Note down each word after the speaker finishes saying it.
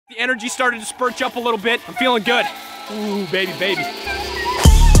The energy started to spurt up a little bit. I'm feeling good. Ooh, baby, baby.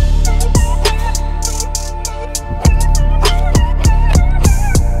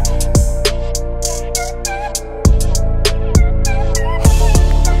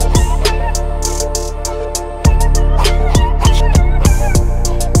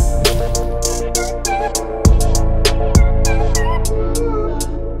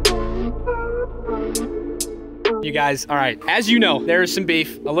 You guys, all right, as you know, there is some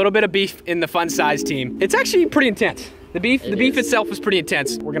beef, a little bit of beef in the fun size team. It's actually pretty intense. The beef itself is pretty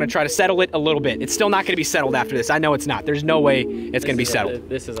intense. We're gonna try to settle it a little bit. It's still not gonna be settled after this. I know it's not. There's no way it's gonna be settled.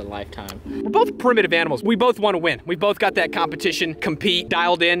 This is a lifetime. We're both primitive animals. We both want to win. We both got that competition, compete,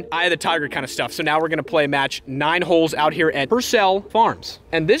 dialed in, eye of the tiger kind of stuff. So now we're gonna play a match, 9 holes out here at Purcell Farms.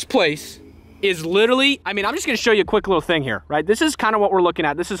 And this place is literally, I mean, I'm just gonna show you a quick little thing here, right? This is kind of what we're looking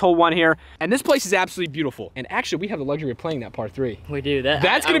at. This is hole 1 here. And this place is absolutely beautiful. And actually, we have the luxury of playing that par 3. We do.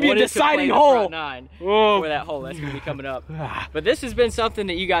 That's gonna be a deciding hole. For that hole, that's gonna be coming up. But this has been something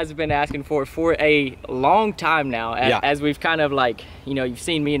that you guys have been asking for a long time now. As we've kind of like, you know, you've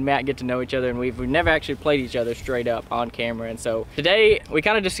seen me and Matt get to know each other, and we've never actually played each other straight up on camera. And so today, we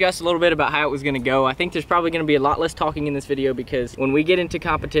kind of discussed a little bit about how it was gonna go. I think there's probably gonna be a lot less talking in this video because when we get into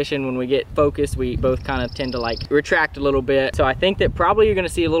competition, when we get focused, we both kind of tend to like retract a little bit. So I think that probably you're gonna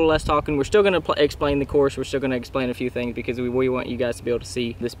see a little less talking. We're still gonna explain the course. We're still gonna explain a few things because we want you guys to be able to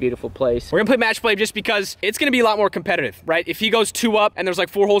see this beautiful place. We're gonna play match play just because it's gonna be a lot more competitive, right? If he goes 2 up and there's like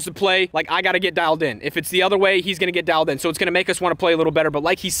 4 holes to play, like I gotta get dialed in. If it's the other way, he's gonna get dialed in. So it's gonna make us wanna play a little better. But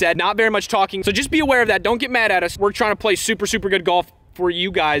like he said, not very much talking. So just be aware of that. Don't get mad at us. We're trying to play super, super good golf for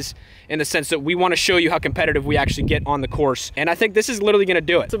you guys in the sense that we want to show you how competitive we actually get on the course. And I think this is literally going to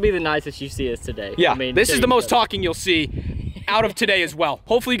do it. This will be the nicest you see us today. Yeah, I mean, this is the most talking you'll see out of today as well.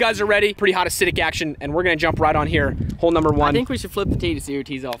 Hopefully you guys are ready. Pretty hot acidic action, and we're going to jump right on here. Hole number 1. I think we should flip the tee to see who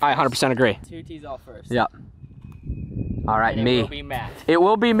tees off first. I 100% agree. 2 tees off first. Yeah. All right, and me. It will be Matt. It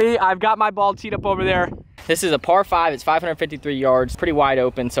will be me. I've got my ball teed up over there. This is a par 5. It's 553 yards, pretty wide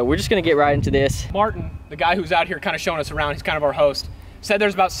open. So we're just going to get right into this. Martin, the guy who's out here kind of showing us around, he's kind of our host, said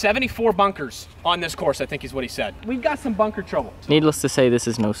there's about 74 bunkers on this course, I think is what he said. We've got some bunker trouble. Needless to say, this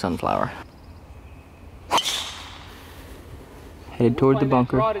is no sunflower. Headed toward the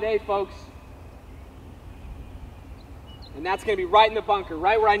bunker. Draw today, folks. And that's gonna be right in the bunker,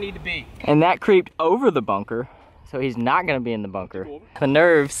 right where I need to be. And that creeped over the bunker, so he's not gonna be in the bunker. The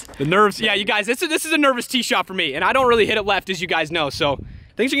nerves. The nerves, yeah, you guys, this is a nervous tee shot for me, and I don't really hit it left, as you guys know, so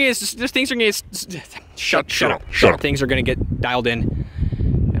things are gonna get, shut up. Things are gonna get dialed in,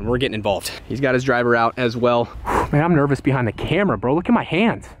 and we're getting involved. He's got his driver out as well. Man, I'm nervous behind the camera, bro. Look at my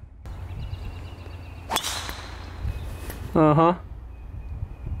hands. Uh-huh.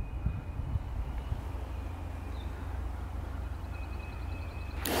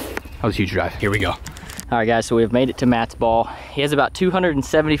 That was a huge drive. Here we go. All right, guys, so we've made it to Matt's ball. He has about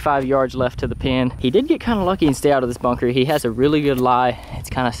 275 yards left to the pin. He did get kind of lucky and stay out of this bunker. He has a really good lie. It's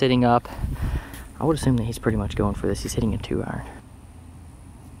kind of sitting up. I would assume that he's pretty much going for this. He's hitting a 2-iron.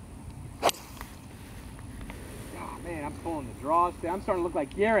 Oh, man, I'm pulling the draws. I'm starting to look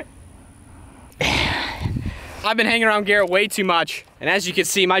like Garrett. I've been hanging around Garrett way too much. And as you can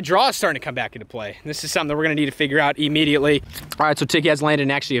see, my draw is starting to come back into play. This is something that we're gonna need to figure out immediately. All right, so Tiki has landed in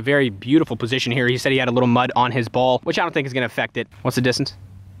actually a very beautiful position here. He said he had a little mud on his ball, which I don't think is gonna affect it. What's the distance?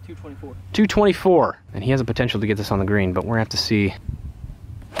 224. 224. And he has a potential to get this on the green, but we're gonna have to see.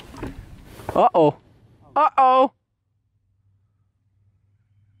 Uh-oh. Uh-oh.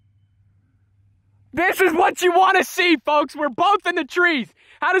 This is what you want to see, folks. We're both in the trees.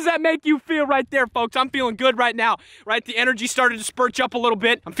 How does that make you feel right there, folks? I'm feeling good right now, right? The energy started to spurt up a little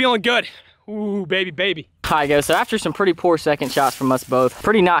bit. I'm feeling good. Ooh, baby, baby. All right, guys, so after some pretty poor second shots from us both,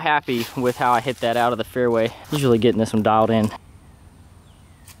 pretty not happy with how I hit that out of the fairway. Usually getting this one dialed in. That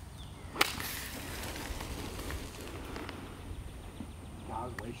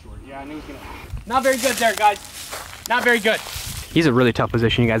was way short. Yeah, I knew he was gonna. Not very good there, guys. Not very good. He's a really tough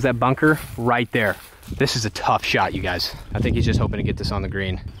position, you guys. That bunker right there. This is a tough shot, you guys. I think he's just hoping to get this on the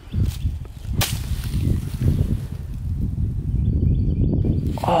green.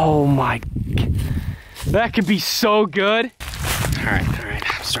 Oh my, that could be so good. All right,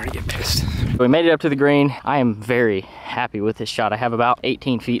 I'm starting to get pissed. We made it up to the green. I am very happy with this shot. I have about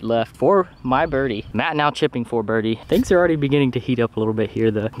 18 feet left for my birdie. Matt now chipping for birdie. Things are already beginning to heat up a little bit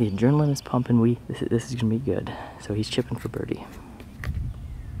here. The adrenaline is pumping. This is gonna be good. So he's chipping for birdie.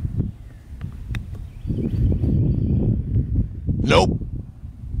 Nope.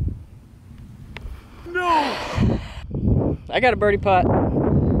 No! I got a birdie putt.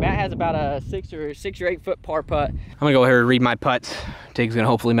 Matt has about a 6 or 8 foot par putt. I'm gonna go here and read my putts. Tig's gonna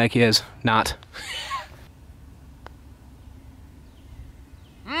hopefully make his. Not.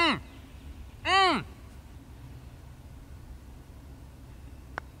 Oh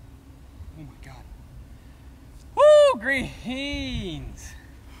my God. Woo, greens.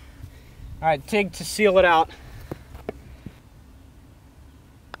 All right, Tig to seal it out.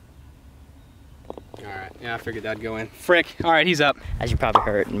 All right, yeah, I figured that'd go in. Frick, all right, he's up. As you probably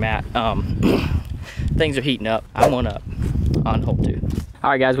heard, Matt, things are heating up. I'm 1 up on hole 2. All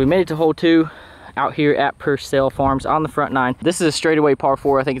right, guys, we made it to hole 2 out here at Purcell Farms on the front 9. This is a straightaway par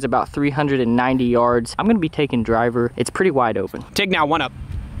 4. I think it's about 390 yards. I'm gonna be taking driver. It's pretty wide open. Tig now, 1 up.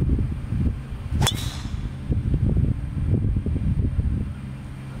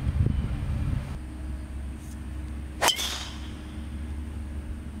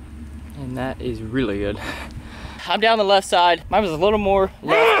 And that is really good. I'm down the left side. Mine was a little more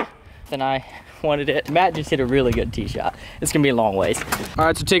left than I wanted it. Matt just hit a really good tee shot. It's gonna be a long ways. All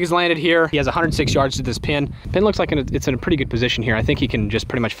right, so Tig has landed here. He has 106 yards to this pin. Pin looks like it's in a pretty good position here. I think he can just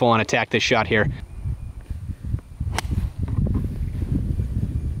pretty much full on attack this shot here.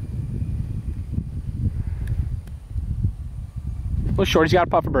 Well, short, he's got a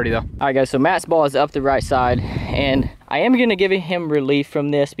putt for birdie though. All right, guys, so Matt's ball is up the right side, and I am gonna give him relief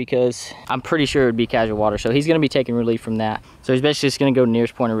from this because I'm pretty sure it would be casual water, so he's gonna be taking relief from that. So he's basically just gonna go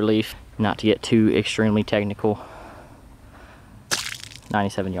nearest point of relief, not to get too extremely technical.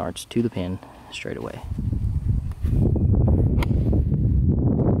 97 yards to the pin, straight away.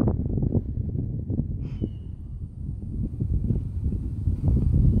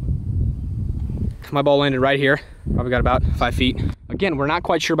 My ball landed right here. Probably got about 5 feet. Again, we're not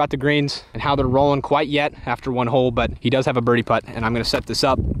quite sure about the greens and how they're rolling quite yet after 1 hole, but he does have a birdie putt, and I'm gonna set this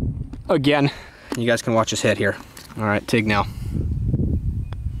up again. You guys can watch us hit here. All right, Tig now.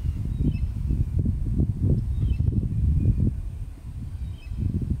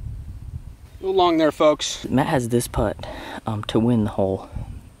 A little long there, folks. Matt has this putt to win the hole.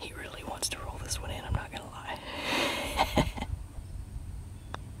 He really wants to roll this one in, I'm not gonna lie.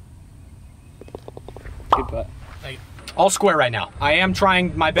 Good putt. All square right now. I am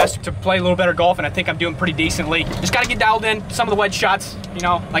trying my best to play a little better golf, and I think I'm doing pretty decently. Just gotta get dialed in. Some of the wedge shots, you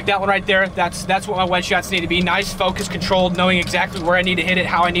know, like that one right there, that's what my wedge shots need to be. Nice, focused, controlled, knowing exactly where I need to hit it,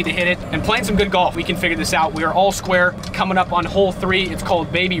 how I need to hit it, and playing some good golf. We can figure this out. We are all square. Coming up on hole 3, it's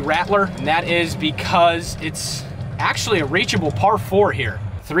called Baby Rattler, and that is because it's actually a reachable par 4 here.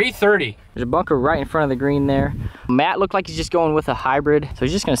 330. There's a bunker right in front of the green there. Matt looked like he's just going with a hybrid, so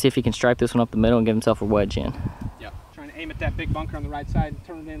he's just gonna see if he can stripe this one up the middle and get himself a wedge in. Yep. Trying to aim at that big bunker on the right side,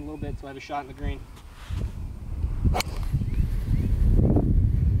 turn it in a little bit so I have a shot in the green.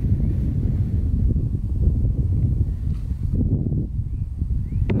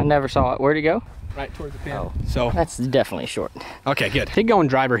 I never saw it. Where'd he go? Right towards the pin. Oh, so that's definitely short. Okay, good. Tig going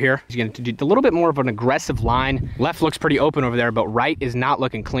driver here. He's gonna do a little bit more of an aggressive line. Left looks pretty open over there, but right is not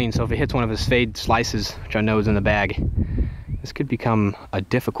looking clean. So if it hits one of his fade slices, which I know is in the bag, this could become a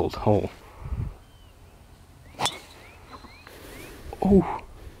difficult hole. Oh.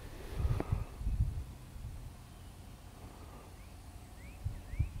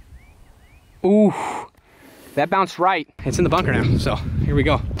 Ooh. That bounced right. It's in the bunker now, so here we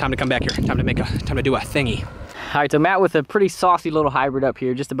go. Time to come back here. Time to do a thingy. All right, so Matt with a pretty saucy little hybrid up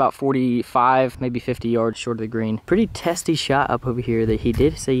here, just about 45, maybe 50 yards short of the green. Pretty testy shot up over here that he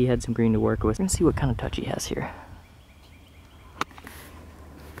did say he had some green to work with. We're gonna see what kind of touch he has here.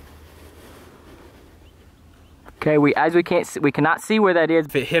 Okay, we cannot see where that is.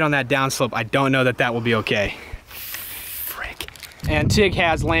 If it hit on that downslope, I don't know that that will be okay. Frick. And Tig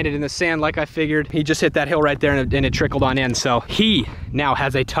has landed in the sand like I figured. He just hit that hill right there and it trickled on in. So he now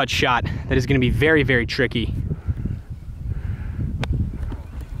has a touch shot that is gonna be very, very tricky.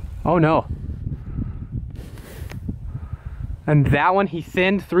 Oh no. And that one he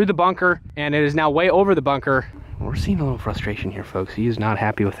thinned through the bunker and it is now way over the bunker. We're seeing a little frustration here, folks. He is not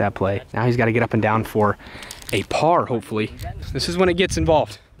happy with that play. Now he's got to get up and down for a par, hopefully. This is when it gets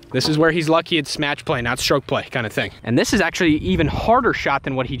involved. This is where he's lucky it's match play, not stroke play kind of thing. And this is actually even harder shot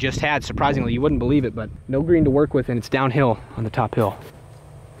than what he just had. Surprisingly, you wouldn't believe it, but no green to work with and it's downhill on the top hill.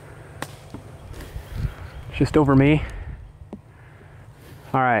 Just over me.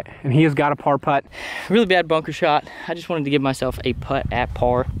 All right, and he has got a par putt. Really bad bunker shot. I just wanted to give myself a putt at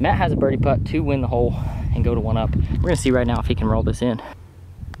par. Matt has a birdie putt to win the hole and go to 1 up. We're gonna see right now if he can roll this in.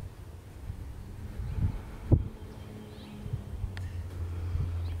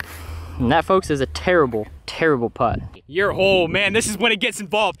 And that, folks, is a terrible, terrible putt. Your hole, man, this is when it gets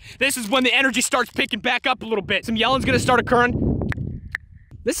involved. This is when the energy starts picking back up a little bit. Some yelling's gonna start occurring.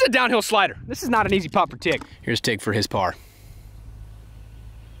 This is a downhill slider. This is not an easy putt for Tig. Here's Tig for his par.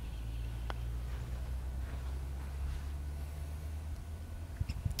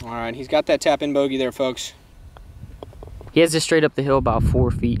 All right, he's got that tap in bogey there, folks. He has this straight up the hill, about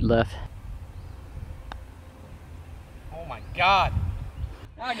 4 feet left. Oh my God.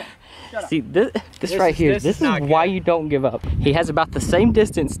 See, this right here, this is why you don't give up. He has about the same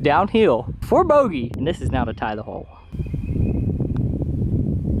distance downhill for bogey, and this is now to tie the hole.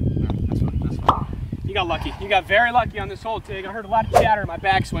 You got lucky. You got very lucky on this hole, Tig. I heard a lot of chatter in my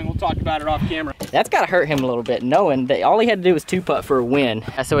backswing. We'll talk about it off camera. That's got to hurt him a little bit, knowing that all he had to do was 2-putt for a win.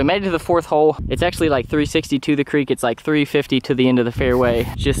 So we made it to the 4th hole. It's actually like 360 to the creek. It's like 350 to the end of the fairway.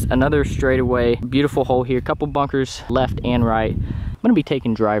 Just another straightaway. Beautiful hole here. Couple bunkers left and right. I'm going to be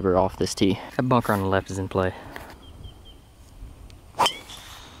taking driver off this tee. That bunker on the left is in play.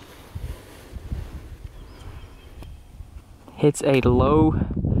 Hits a low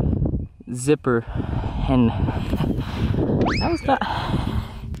zipper, and that was not...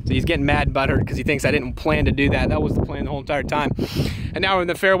 So he's getting mad butthurt because he thinks I didn't plan to do that. That was the plan the whole entire time. And now we're in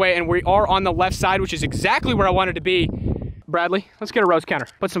the fairway, and we are on the left side, which is exactly where I wanted to be. Bradley, let's get a rose counter.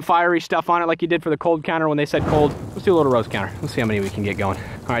 Put some fiery stuff on it like you did for the cold counter when they said cold. Let's do a little rose counter. Let's see how many we can get going.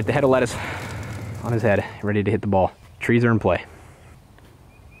 All right, the head of lettuce on his head, ready to hit the ball. Trees are in play.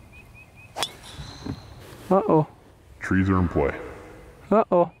 Uh-oh. Trees are in play.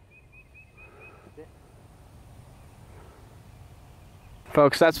 Uh-oh.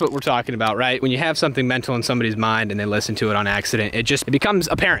 Folks, that's what we're talking about, right? When you have something mental in somebody's mind and they listen to it on accident, it becomes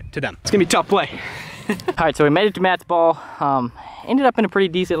apparent to them. It's gonna be a tough play. All right, so we made it to Matt's ball. Ended up in a pretty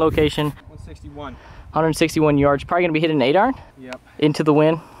decent location. 161. 161 yards. Probably gonna be hitting an 8-iron. Yep. Into the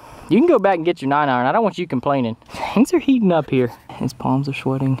wind. You can go back and get your 9-iron. I don't want you complaining. Things are heating up here. His palms are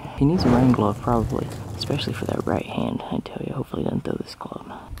sweating. He needs a rain glove probably, especially for that right hand. I tell you, hopefully he doesn't throw this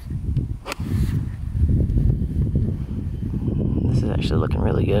club. This is actually looking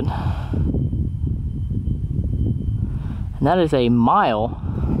really good. And that is a mile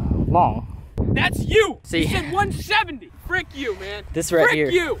long. That's you! See? You said 170! Frick you, man. This right here.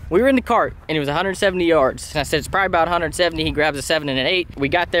 You. We were in the cart and it was 170 yards. And I said, it's probably about 170. He grabs a 7 and an 8. We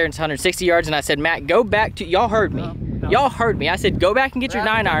got there and it's 160 yards. And I said, Matt, go back to, y'all heard me. No. Y'all heard me. I said, go back and get your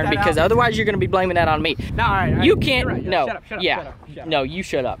 9-iron because otherwise you're going to be blaming that on me. No, all right. You can't. Right. No. Shut up, shut up, yeah. Shut up, shut up. No, you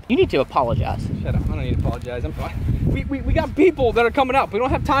shut up. You need to apologize. Shut up. I don't need to apologize. I'm fine. We got people that are coming up. We don't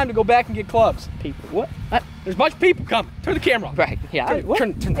have time to go back and get clubs. People? What? There's a bunch of people coming. Turn the camera off. Right. Yeah.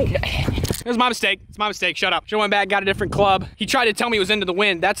 Turn It was my mistake. It's my mistake. Shut up. Should've went back, got a different club. He tried to tell me it was into the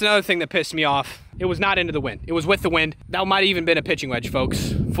wind. That's another thing that pissed me off. It was not into the wind. It was with the wind. That might have even been a pitching wedge,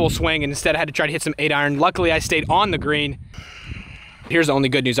 folks. Full swing, and instead I had to try to hit some 8-iron. Luckily, I stayed on the green. Here's the only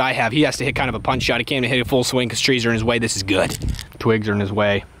good news I have. He has to hit kind of a punch shot. He can't even hit a full swing because trees are in his way. This is good. Twigs are in his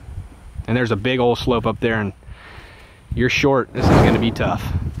way. And there's a big old slope up there, and you're short. This is going to be tough.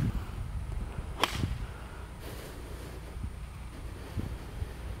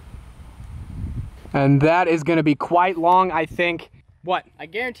 And that is going to be quite long, I think. What? I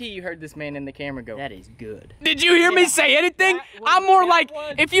guarantee you heard this man in the camera go, that is good. Did you hear me say anything? I'm more like,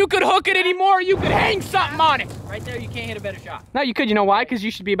 if you could hook it anymore, you could hang something on it. Right there, you can't hit a better shot. No, you could. You know why? Because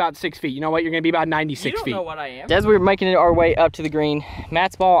you should be about 6 feet. You know what? You're going to be about 96 feet. You don't know what I am. As we were making our way up to the green,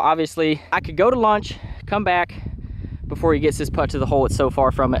 Matt's ball, obviously, I could go to lunch, come back before he gets his putt to the hole. It's so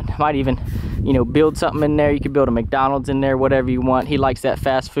far from it. Might even, you know, build something in there. You could build a McDonald's in there, whatever you want. He likes that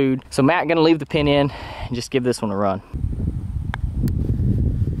fast food. So Matt gonna leave the pin in and just give this one a run.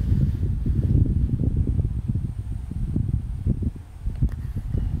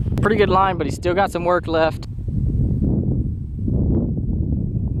 Pretty good line, but he's still got some work left.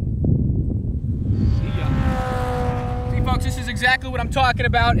 Folks, this is exactly what I'm talking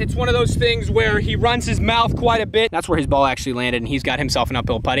about. It's one of those things where he runs his mouth quite a bit. That's where his ball actually landed, and he's got himself an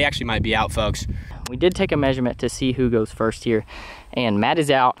uphill putt. He actually might be out, folks. We did take a measurement to see who goes first here, and Matt is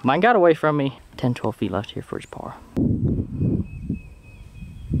out. Mine got away from me. 10, 12 feet left here for his par.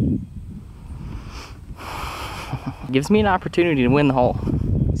 Gives me an opportunity to win the hole.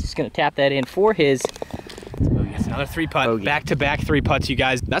 He's just gonna tap that in for his That's another 3-putt, back-to-back 3 putts, you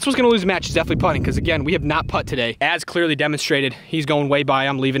guys. That's what's gonna lose the match, is definitely putting, because again, we have not putt today. As clearly demonstrated, he's going way by,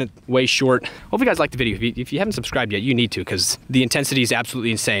 I'm leaving it way short. Hope you guys liked the video. If you haven't subscribed yet, you need to, because the intensity is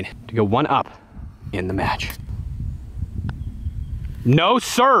absolutely insane. To go 1 up in the match. No,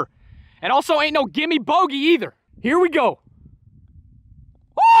 sir. And also ain't no gimme bogey either. Here we go.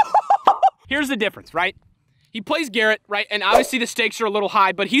 Here's the difference, right? He plays Garrett, right? And obviously the stakes are a little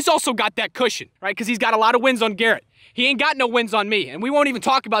high, but he's also got that cushion, right? Because he's got a lot of wins on Garrett. He ain't got no wins on me, and we won't even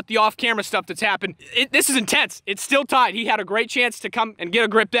talk about the off-camera stuff that's happened. This is intense. It's still tied. He had a great chance to come and get a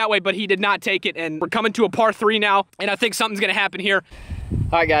grip that way, but he did not take it, and we're coming to a par 3 now, and I think something's gonna happen here.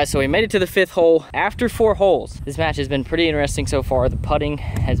 All right, guys, so we made it to the 5th hole after 4 holes. This match has been pretty interesting so far. The putting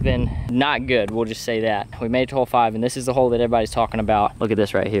has been not good, we'll just say that. We made it to hole 5, and this is the hole that everybody's talking about. Look at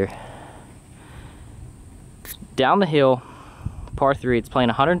this right here. Down the hill, par 3, it's playing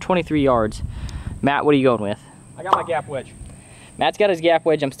 123 yards. Matt, what are you going with? I got my gap wedge. Matt's got his gap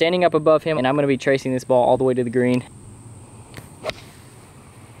wedge. I'm standing up above him, and I'm gonna be tracing this ball all the way to the green.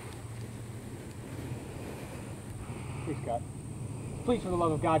 Please cut. Please, for the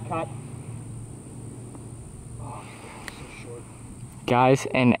love of God, cut. Oh, so short. Guys,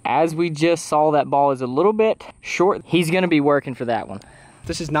 and as we just saw, that ball is a little bit short. He's gonna be working for that one.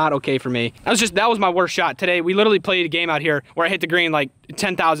 This is not okay for me. That was my worst shot today. We literally played a game out here where I hit the green like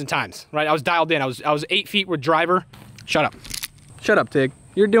 10,000 times, right? I was dialed in. I was 8 feet with driver. Shut up. Shut up, Tig.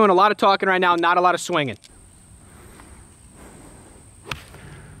 You're doing a lot of talking right now, not a lot of swinging.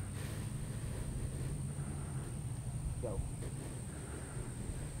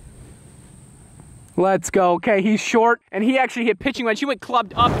 Let's go. Okay, he's short, and he actually hit pitching wedge. He went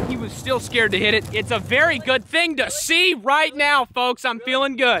clubbed up, and he was still scared to hit it. It's a very good thing to see right now, folks. I'm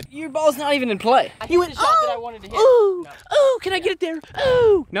feeling good. Your ball's not even in play. He went, the shot that I wanted to hit. Ooh, no. Ooh, can I get it there?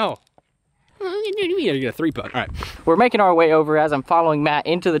 Ooh. No. You gotta get a 3 putt. All right. We're making our way over as I'm following Matt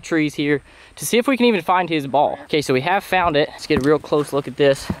into the trees here to see if we can even find his ball. Okay, so we have found it. Let's get a real close look at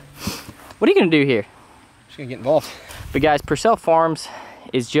this. What are you gonna do here? Just gonna get involved. But guys, Purcell Farms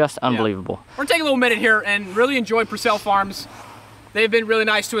is just unbelievable. Yeah. We're gonna take a little minute here and really enjoy Purcell Farms. They've been really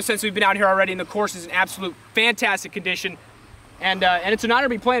nice to us since we've been out here already, and the course is in absolute fantastic condition. And it's an honor to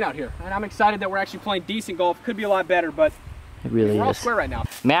be playing out here. And I'm excited that we're actually playing decent golf. Could be a lot better, but it really we're all is. Square right now.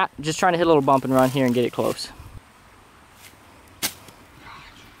 Matt, just trying to hit a little bump and run here and get it close.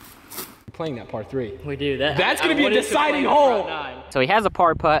 We're playing that par 3. We do that. That's gonna be a deciding hole. So he has a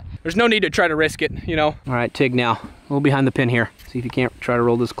par putt. There's no need to try to risk it, you know. All right, Tig now. A little behind the pin here. See if you can't try to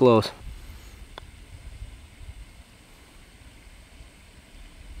roll this close.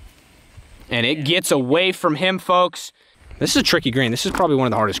 And it gets away from him, folks. This is a tricky green. This is probably one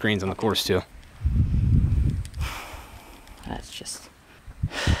of the hardest greens on the course, too. That's just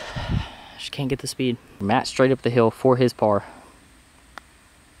can't get the speed. Matt straight up the hill for his par.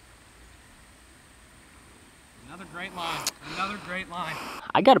 Another great line. Another great line.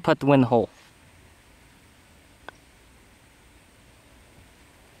 I got to putt to win the hole.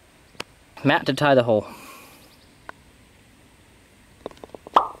 Matt to tie the hole.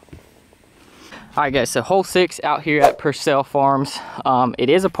 Alright guys, so hole 6 out here at Purcell Farms. It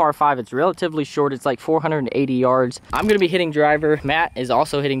is a par 5. It's relatively short. It's like 480 yards. I'm going to be hitting driver. Matt is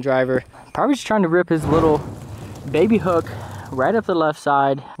also hitting driver. Probably just trying to rip his little baby hook right up the left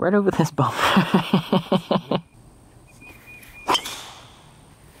side, right over this bump.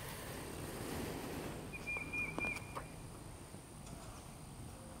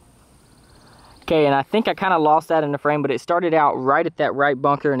 Okay, and I think I kind of lost that in the frame, but it started out right at that right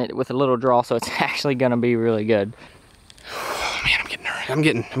bunker and with a little draw, so it's actually gonna be really good. Oh, man, I'm getting nervous.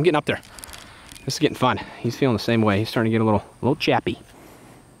 I'm getting up there. This is getting fun. He's feeling the same way. He's starting to get a little chappy.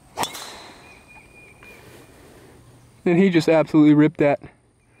 And he just absolutely ripped that.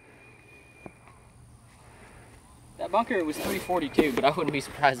 That bunker was 342, but I wouldn't be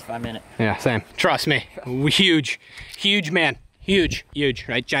surprised if I'm in it. Yeah, same. Trust me. Huge, huge man. Huge, huge,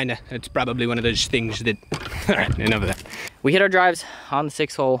 right, China? It's probably one of those things that, all right, enough of that. We hit our drives on the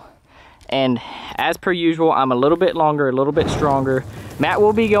 6th hole, and as per usual, I'm a little bit longer, a little bit stronger. Matt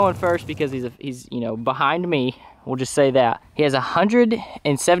will be going first because he's you know, behind me. We'll just say that. He has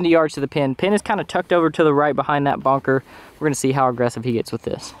 170 yards to the pin. Pin is kind of tucked over to the right behind that bunker. We're gonna see how aggressive he gets with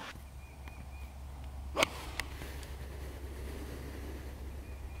this.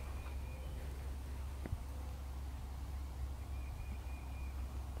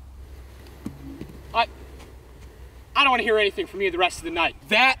 I don't want to hear anything from you the rest of the night.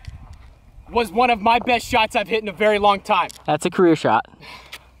 That was one of my best shots I've hit in a very long time. That's a career shot.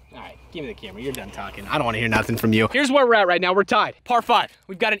 All right, give me the camera. You're done talking. I don't want to hear nothing from you. Here's where we're at right now. We're tied. Par 5.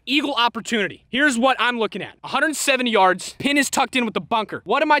 We've got an eagle opportunity. Here's what I'm looking at. 170 yards. Pin is tucked in with the bunker.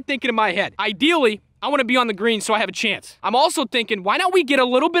 What am I thinking in my head? Ideally, I want to be on the green so I have a chance. I'm also thinking, why not we get a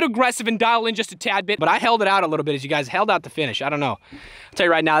little bit aggressive and dial in just a tad bit? But I held it out a little bit as you guys held out the finish. I don't know. I'll tell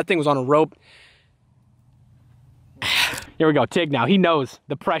you right now, that thing was on a rope. Here we go, Tig now. He knows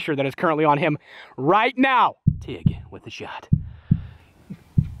the pressure that is currently on him right now. Tig with the shot.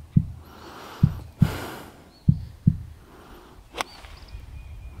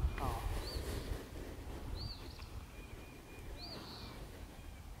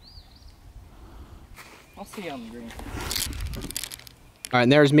 I'll see you on the green. All right,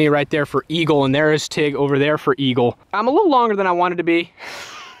 and there's me right there for eagle, and there is Tig over there for eagle. I'm a little longer than I wanted to be.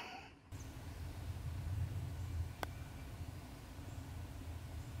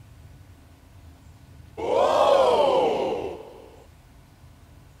 Whoa!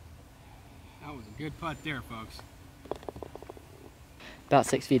 That was a good putt there, folks. About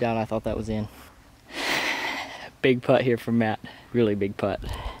 6 feet down, I thought that was in. Big putt here from Matt. Really big putt.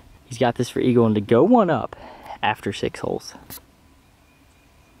 He's got this for eagle and to go one up after 6 holes.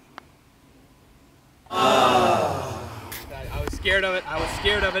 I was scared of it. I was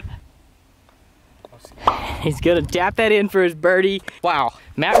scared of it. He's gonna tap that in for his birdie. Wow,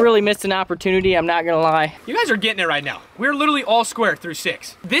 Matt really missed an opportunity, I'm not gonna lie. You guys are getting it right now. We're literally all square through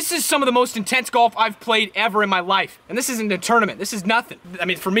 6. This is some of the most intense golf I've played ever in my life. And this isn't a tournament. This is nothing. I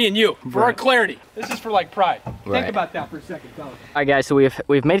mean, for me and you, for our clarity. This is for like pride. Think about that for a second, fellas. All right, guys, so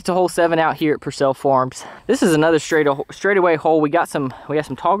we've made it to hole 7 out here at Purcell Farms. This is another straightaway hole. We got some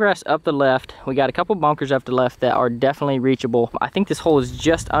tall grass up the left. We got a couple bunkers up the left that are definitely reachable. I think this hole is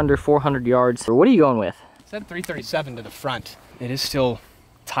just under 400 yards. What are you going with? Said 337 to the front. It is still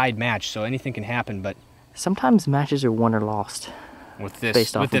tied match, so anything can happen, but sometimes matches are won or lost with this,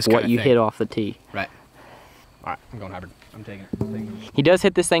 based off of what you hit off the tee. Right. All right, I'm going hybrid. I'm taking it. He does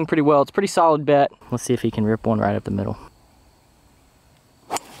hit this thing pretty well. It's a pretty solid bet. Let's see if he can rip one right up the middle.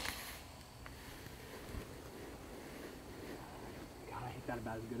 God, I hit that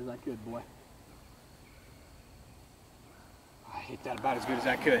about as good as I could, boy. I hit that about as good as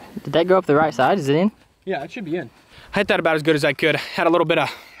I could. Did that go up the right side? Is it in? Yeah, it should be in. I hit that about as good as I could. Had a little bit of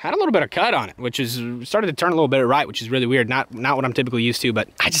cut on it, which is started to turn a little bit right, which is really weird. Not what I'm typically used to, but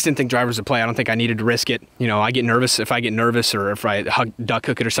I just didn't think drivers would play. I don't think I needed to risk it. You know, I get nervous if I get nervous or if I duck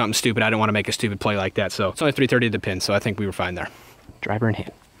hook it or something stupid. I don't want to make a stupid play like that. So it's only 330 to the pin, so I think we were fine there. Driver in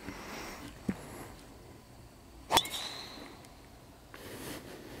hand.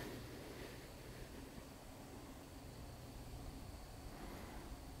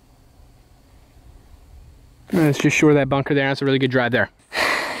 Let's just shore that bunker there. That's a really good drive there.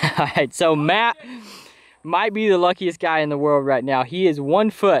 All right, so Matt might be the luckiest guy in the world right now. He is 1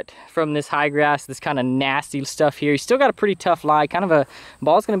 foot from this high grass, this kind of nasty stuff here. He's still got a pretty tough lie. Kind of a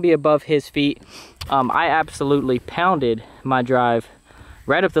ball's going to be above his feet. I absolutely pounded my drive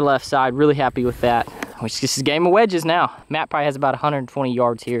right up the left side. Really happy with that. Which is just a game of wedges now. Matt probably has about 120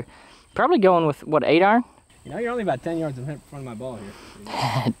 yards here. Probably going with, what, 8 iron? You know, you're only about 10 yards in front of my ball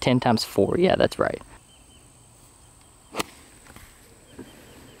here. 10 times 4. Yeah, that's right.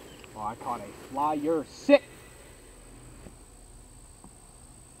 Oh, I caught a flyer. Sick.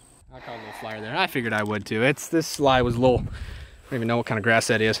 I caught a little flyer there. I figured I would too. This lie was a little, I don't even know what kind of grass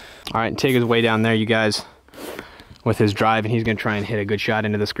that is. All right, Tig is way down there, you guys, with his drive, and he's gonna try and hit a good shot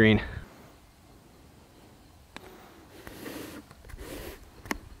into the screen.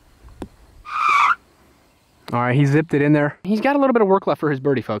 All right, he zipped it in there. He's got a little bit of work left for his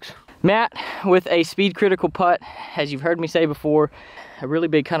birdie, folks. Matt with a speed critical putt, as you've heard me say before. A really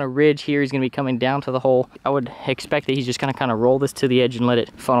big kind of ridge here. He's going to be coming down to the hole. I would expect that he's just going to kind of roll this to the edge and let it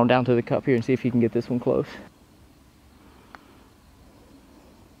funnel down to the cup here and see if he can get this one close.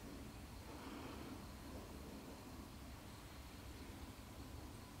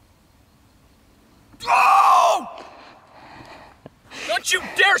 Oh! Don't you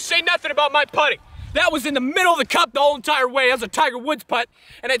dare say nothing about my putting. That was in the middle of the cup the whole entire way. That was a Tiger Woods putt,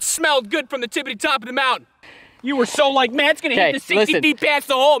 and it smelled good from the tippity top of the mountain. You were so like, Matt's gonna hit the 60 feet past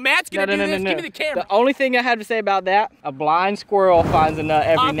the hole. Matt's gonna do this. Give me the camera. The only thing I had to say about that, a blind squirrel finds a nut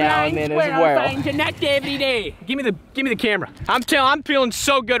every now and then as well. Finds a nut every day. Give me the camera. I'm feeling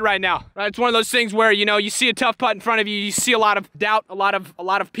so good right now. Right, it's one of those things where, you know, you see a tough putt in front of you, you see a lot of doubt, a lot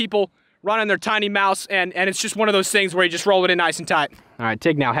of people running their tiny mouths, and it's just one of those things where you just roll it in nice and tight. All right,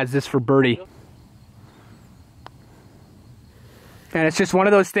 Tig now has this for birdie. And it's just one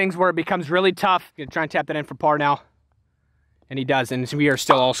of those things where it becomes really tough. Gonna try and tap that in for par now. And he does, and we are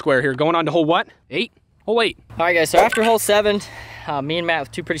still all square here. Going on to hole what? 8? Hole 8. All right, guys, so after hole 7, me and Matt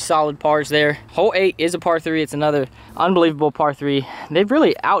with 2 pretty solid pars there. Hole 8 is a par 3. It's another unbelievable par 3. They've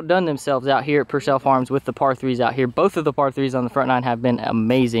really outdone themselves out here at Purcell Farms with the par 3s out here. Both of the par 3s on the front 9 have been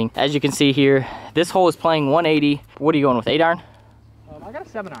amazing. As you can see here, this hole is playing 180. What are you going with, 8 iron? I got a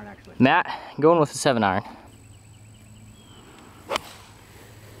 7 iron, actually. Matt, going with a 7 iron.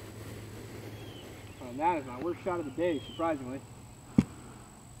 That is my worst shot of the day, surprisingly.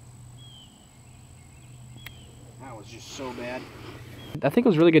 That was just so bad. I think it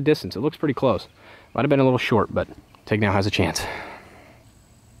was really good distance. It looks pretty close. Might have been a little short, but Tig now has a chance.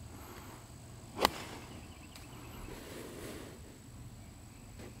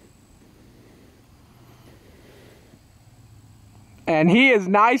 And he is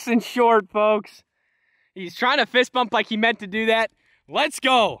nice and short, folks. He's trying to fist bump like he meant to do that. Let's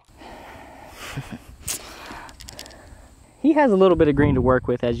go. He has a little bit of green to work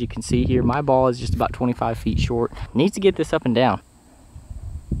with, as you can see here. My ball is just about 25 feet short. Needs to get this up and down.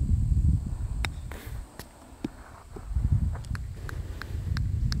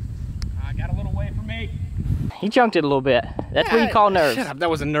 Got a little way from me. He junked it a little bit. That's what you call nerves. Shut up, that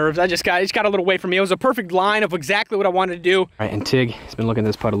wasn't nerves. It just got a little way from me. It was a perfect line of exactly what I wanted to do. All right, and Tig has been looking at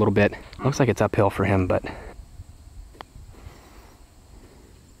this putt a little bit. Looks like it's uphill for him, but.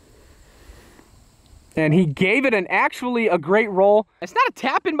 And he gave it actually a great roll. It's not a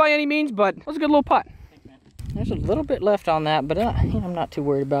tap-in by any means, but it was a good little putt. There's a little bit left on that, but I'm not too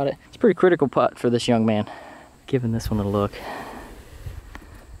worried about it. It's a pretty critical putt for this young man. Giving this one a look.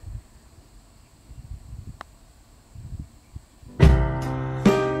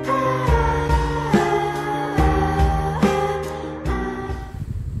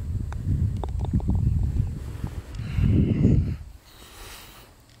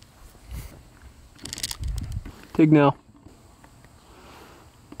 Tig now.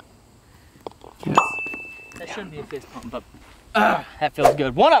 Yeah. That shouldn't be a fist pump, but that feels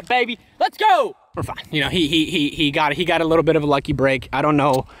good. One up, baby. Let's go. We're fine. You know, he got a little bit of a lucky break. I don't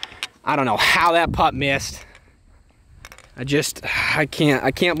know how that putt missed. I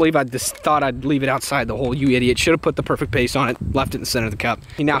can't believe I just thought I'd leave it outside the hole. You idiot. Should have put the perfect pace on it, left it in the center of the cup.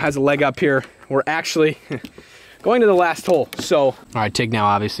 He now has a leg up here. We're actually going to the last hole. So, all right, Tig now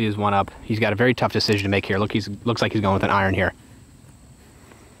obviously is one up. He's got a very tough decision to make here. Look, looks like he's going with an iron here.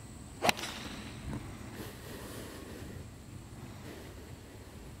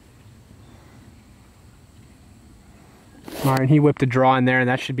 All right, and he whipped a draw in there, and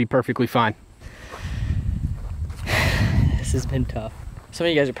that should be perfectly fine. This has been tough. Some of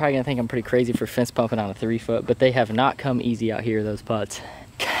you guys are probably gonna think I'm pretty crazy for fence pumping on a 3-foot, but they have not come easy out here, those putts.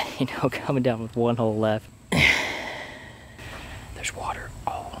 You know, coming down with one hole left. There's water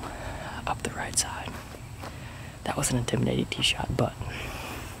all up the right side. That was an intimidating tee shot, but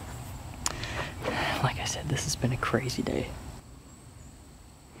like I said, this has been a crazy day.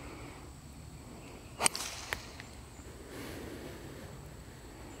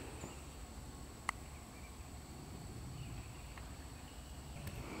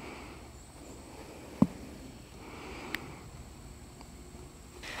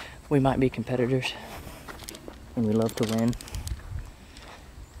 We might be competitors, and we love to win,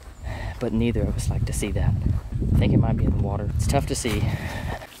 but neither of us like to see that. I think it might be in the water. It's tough to see.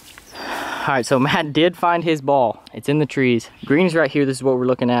 All right, so Matt did find his ball. It's in the trees. Green is right here. This is what we're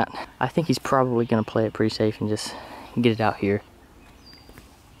looking at. I think he's probably gonna play it pretty safe and just get it out here.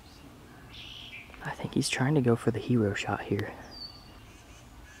 I think he's trying to go for the hero shot here.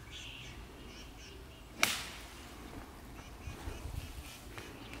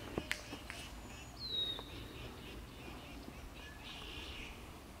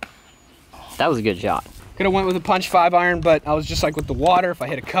 That was a good shot. Could have went with a punch 5-iron, but I was just like with the water, if I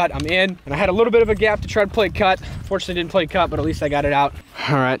hit a cut, I'm in. And I had a little bit of a gap to try to play cut. Fortunately didn't play cut, but at least I got it out.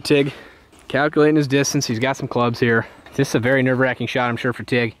 All right, Tig, calculating his distance. He's got some clubs here. This is a very nerve-wracking shot, I'm sure, for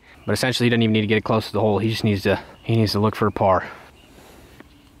Tig, but essentially he doesn't even need to get it close to the hole. He just needs to look for a par.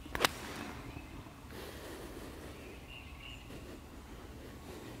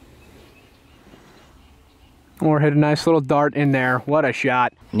 Or hit a nice little dart in there. What a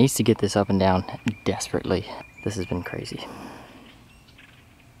shot. Needs to get this up and down desperately. This has been crazy.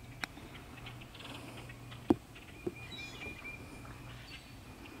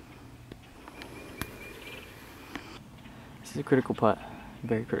 This is a critical putt.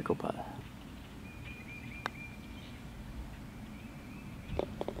 Very critical putt.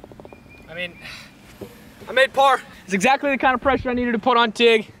 I mean, I made par. It's exactly the kind of pressure I needed to put on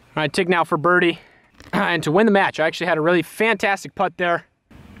Tig. All right, Tig now for birdie. And to win the match, I actually had a really fantastic putt there.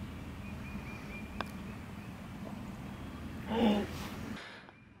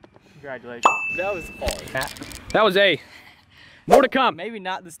 Congratulations. That was hard. That was a more to come. Maybe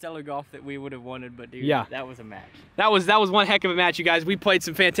not the stellar golf that we would have wanted, but dude, yeah, that was a match. That was one heck of a match, you guys. We played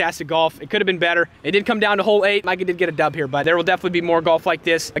some fantastic golf. It could have been better. It did come down to hole 8. Micah did get a dub here, but there will definitely be more golf like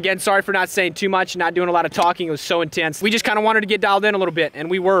this. Again, sorry for not saying too much, not doing a lot of talking. It was so intense. We just kind of wanted to get dialed in a little bit, and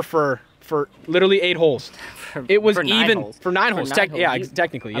we were for literally 8 holes. It was even for 9 holes. Yeah,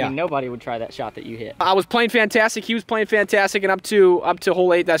 technically, yeah. I mean, nobody would try that shot that you hit. I was playing fantastic. He was playing fantastic, and up to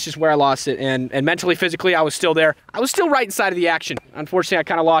hole 8, that's just where I lost it. And mentally, physically, I was still there. I was still right inside of the action. Unfortunately, I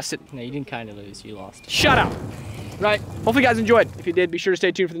kind of lost it. No, you didn't kind of lose. You lost. Shut up. Right. Hopefully, you guys enjoyed. If you did, be sure to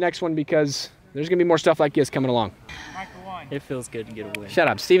stay tuned for the next one because there's gonna be more stuff like this coming along. Micah won. It feels good to get a win. Shut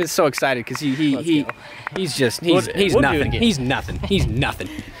up. Steven's so excited because he's nothing. He's nothing. He's nothing.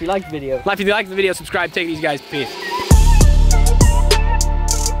 If you like the video. If you like the video, subscribe. Take it easy, guys. Peace.